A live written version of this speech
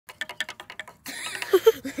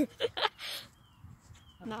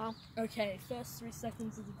No. Okay, first 3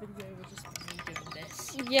 seconds of the video we're just me doing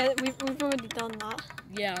this. Yeah, we've already done that.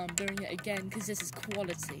 Yeah, I'm doing it again because this is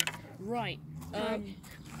quality. Right.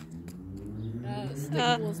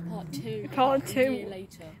 Stick Wars Part 2. Part 2. A year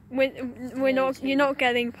later. We're not. You're not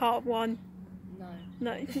getting part 1. No.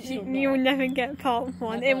 No, you'll never get part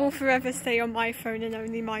 1. Never. It will forever stay on my phone and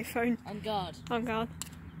only my phone. On guard. On guard.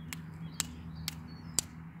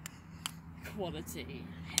 Quality.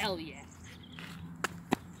 Hell yeah.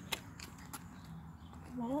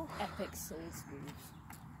 What? Epic Souls move.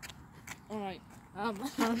 Alright,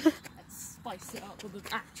 let's spice it up with an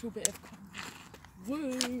actual bit of combat.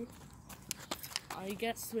 Woo! I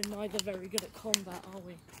guess we're neither very good at combat, are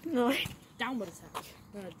we? No. Downward attack.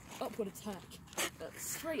 No, upward attack.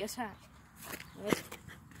 Straight attack.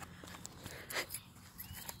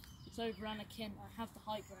 It's over, Anakin. I have the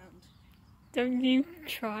high ground. Don't you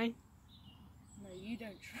try. No, you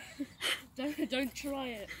don't try. don't try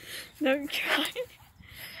it. Don't try.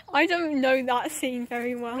 I don't know that scene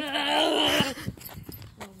very well. Oh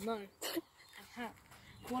no. A hat.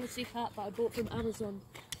 Quality hat that I bought from Amazon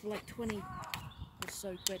for like 20 or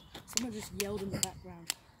so quid. Someone just yelled in the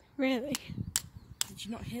background. Really? Did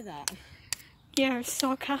you not hear that? Yeah, it's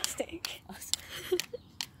sarcastic. Let's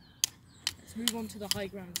move on to the high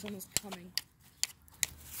ground. Someone's coming.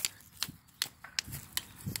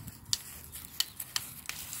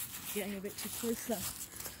 Getting a bit too closer.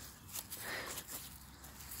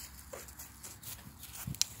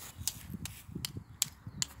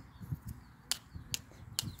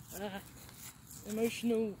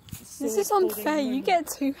 Emotional. This is unfair. You get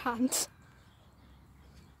 2 hands.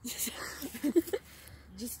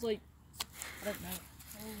 Just like, I don't know.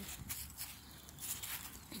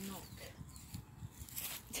 Knock.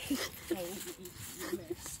 Oh, you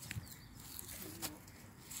missed.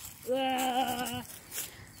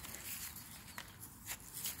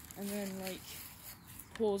 And then like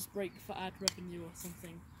pause break for ad revenue or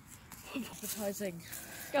something. Advertising.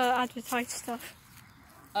 Advertise stuff.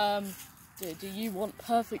 Do you want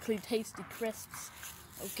perfectly tasty crisps?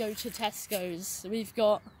 I'll go to Tesco's. We've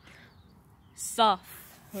got stuff.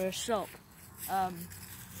 We're a shop.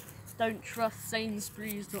 Don't trust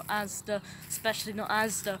Sainsbury's or Asda, especially not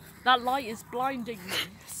Asda. That light is blinding me.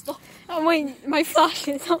 Stop. Oh wait, my flash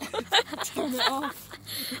is on. Turn it off.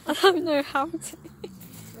 I don't know how to.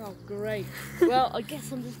 Oh great. Well, I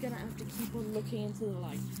guess I'm just gonna have to keep on looking into the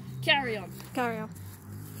light. Carry on. Carry on.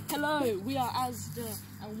 Hello, we are Asda,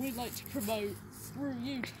 and we'd like to promote Screw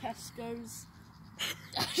You Tesco's.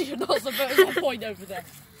 You're not supposed to point over there.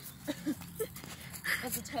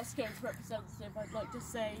 As a Tesco's representative, I'd like to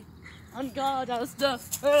say, on guard, Asda.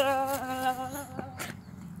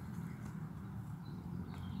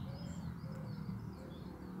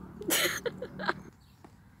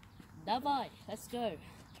 Bye, let's go.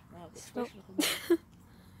 Wow,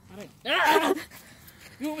 I don't.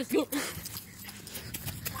 You always go.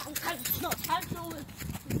 Not cancel it.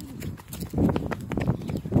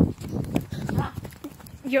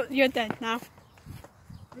 You're dead now.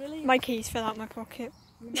 Really? My keys fell out my pocket.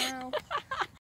 Now.